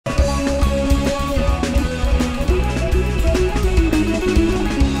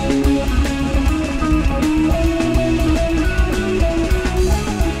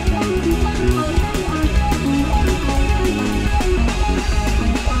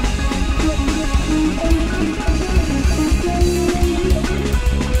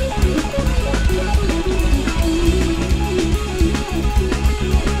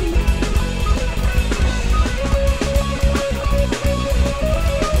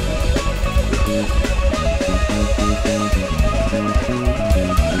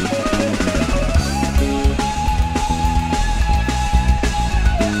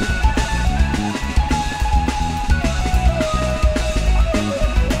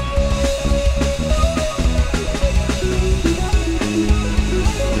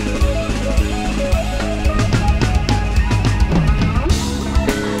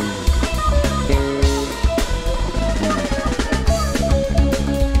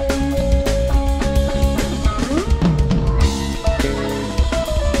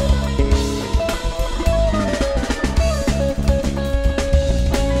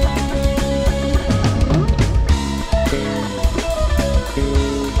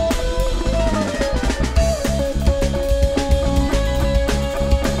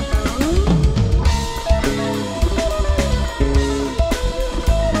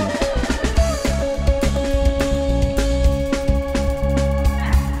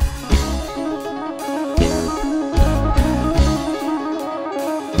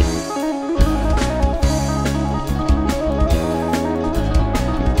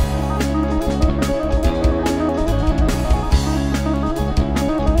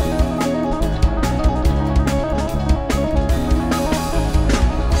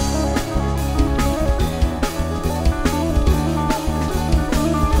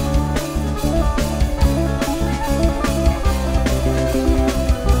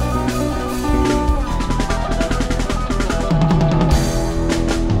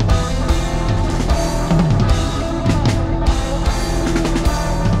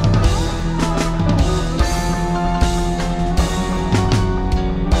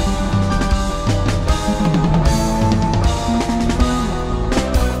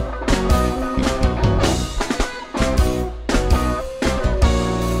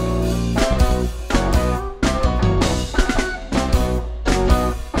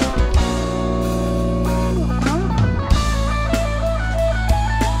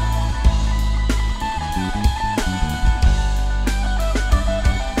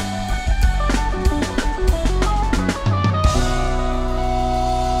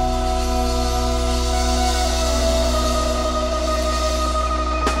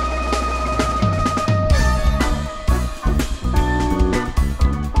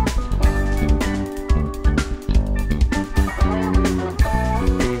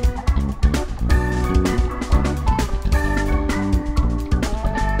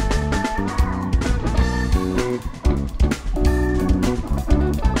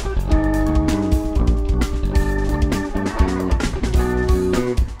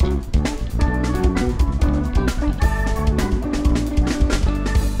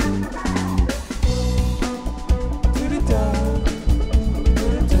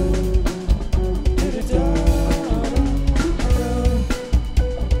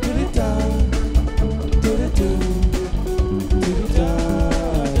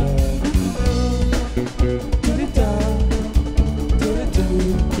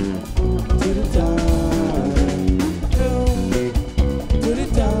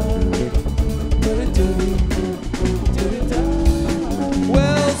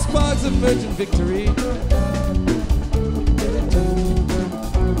courage and victory.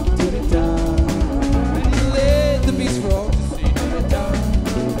 And he led the beast for all to see. And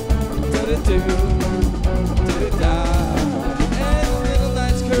little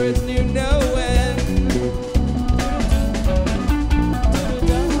knight's courage knew no end.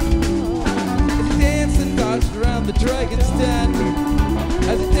 As he danced and dodged around the dragon's den.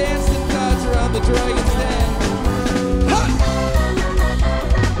 As he danced and dodged around the dragon's den. Ha!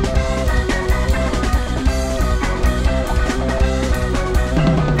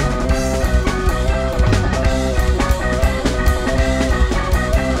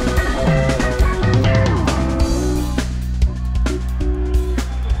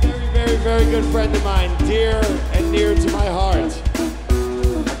 Very good friend of mine, dear and near to my heart.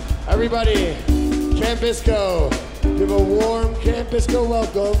 Everybody, Camp Bisco, give a warm Camp Bisco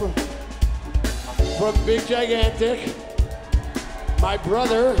welcome from Big Gigantic, my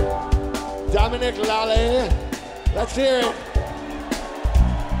brother, Dominic Lale. Let's hear it.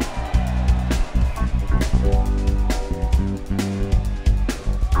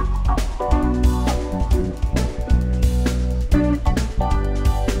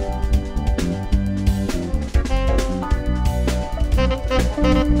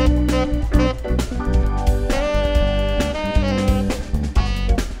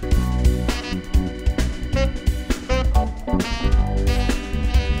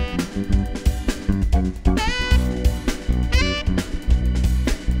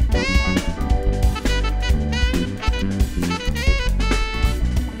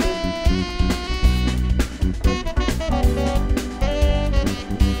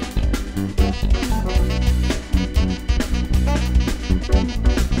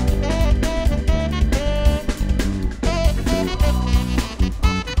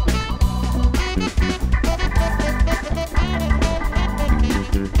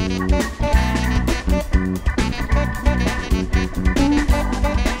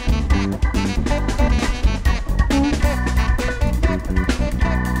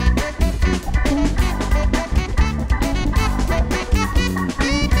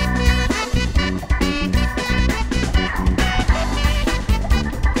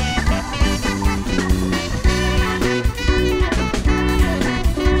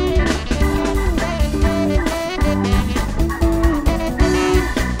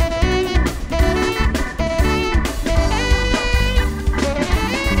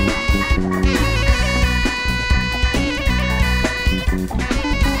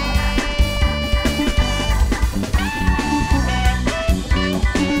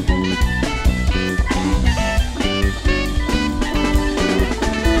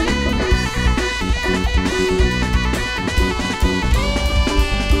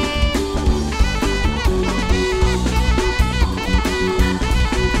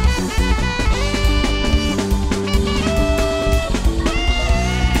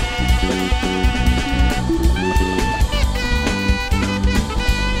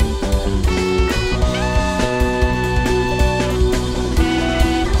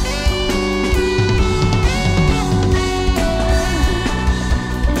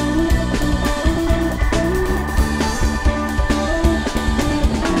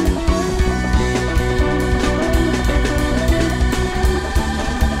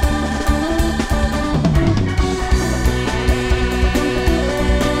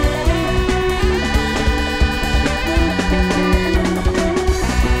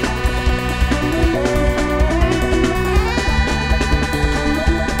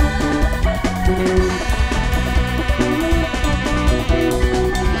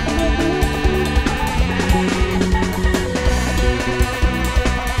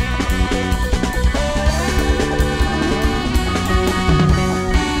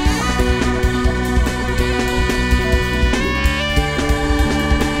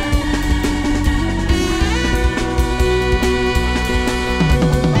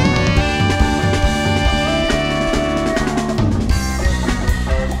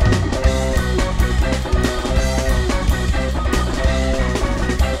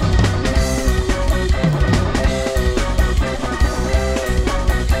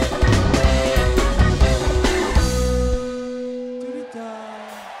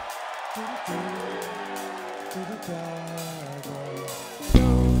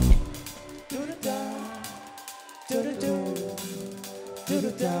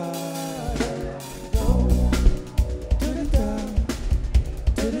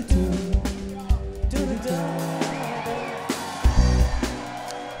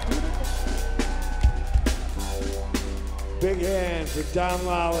 Big hand for Don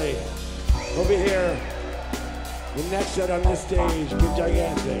Lally. Over here, the next set on this stage, Big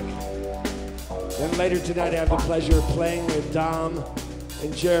Gigantic. Then later tonight, I have the pleasure of playing with Dom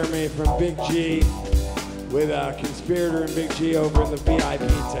and Jeremy from Big G, with Conspirator and Big G over in the VIP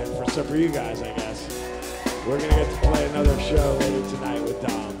tent for you guys, I guess. We're gonna get to play another show later tonight with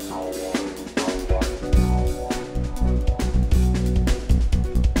Dom.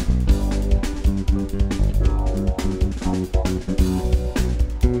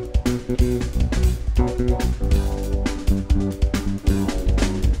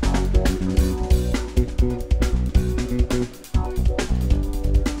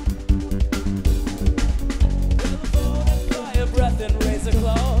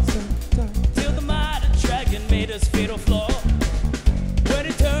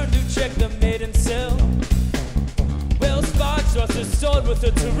 With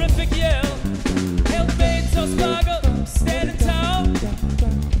a terrific yell, held mates on Spaga, standing tall,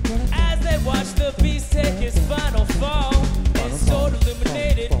 as they watch the beast take his final fall. His sword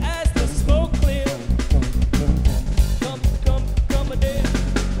illuminated as the smoke cleared. Come, dear.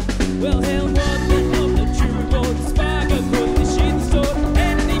 Well, hell was the of the true road. Spaga quickly sheathed the sword,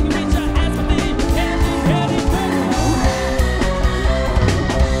 and didn't even reach out as the lead.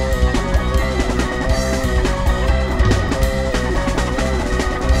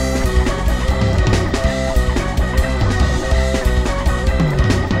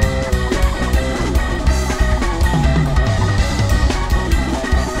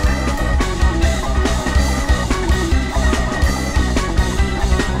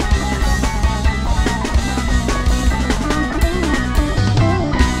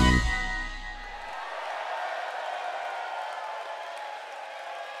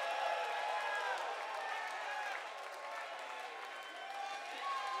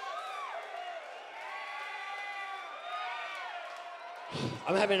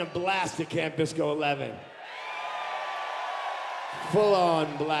 I'm having a blast at Camp Bisco 11.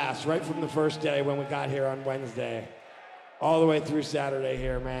 Full-on blast, right from the first day when we got here on Wednesday, all the way through Saturday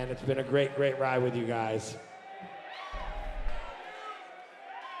here, man. It's been a great, great ride with you guys.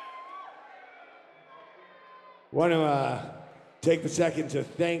 Want to take the second to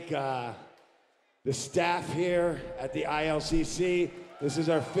thank the staff here at the ILCC. This is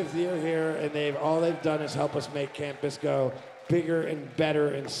our 5th year here, and all they've done is help us make Camp Bisco bigger and better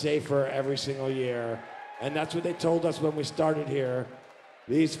and safer every single year. And that's what they told us when we started here.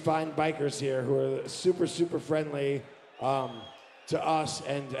 These fine bikers here who are super, super friendly to us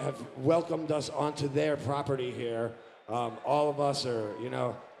and have welcomed us onto their property here. All of us are,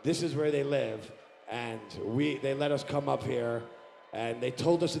 this is where they live. And they let us come up here. And they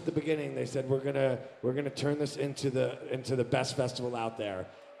told us at the beginning, they said, we're gonna turn this into the best festival out there.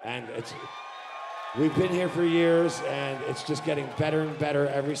 And we've been here for years, and it's just getting better and better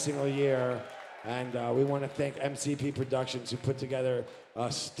every single year. And we want to thank MCP Productions, who put together a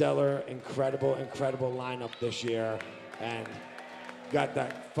stellar, incredible, incredible lineup this year, and got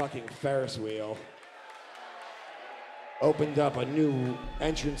that fucking Ferris wheel. Opened up a new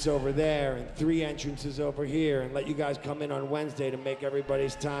entrance over there and 3 entrances over here, and let you guys come in on Wednesday to make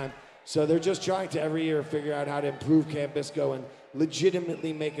everybody's time. So they're just trying to every year figure out how to improve Camp Bisco and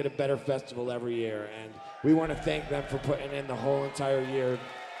legitimately make it a better festival every year. And we want to thank them for putting in the whole entire year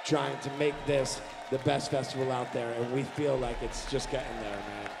trying to make this the best festival out there. And we feel like it's just getting there,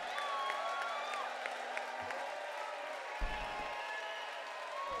 man.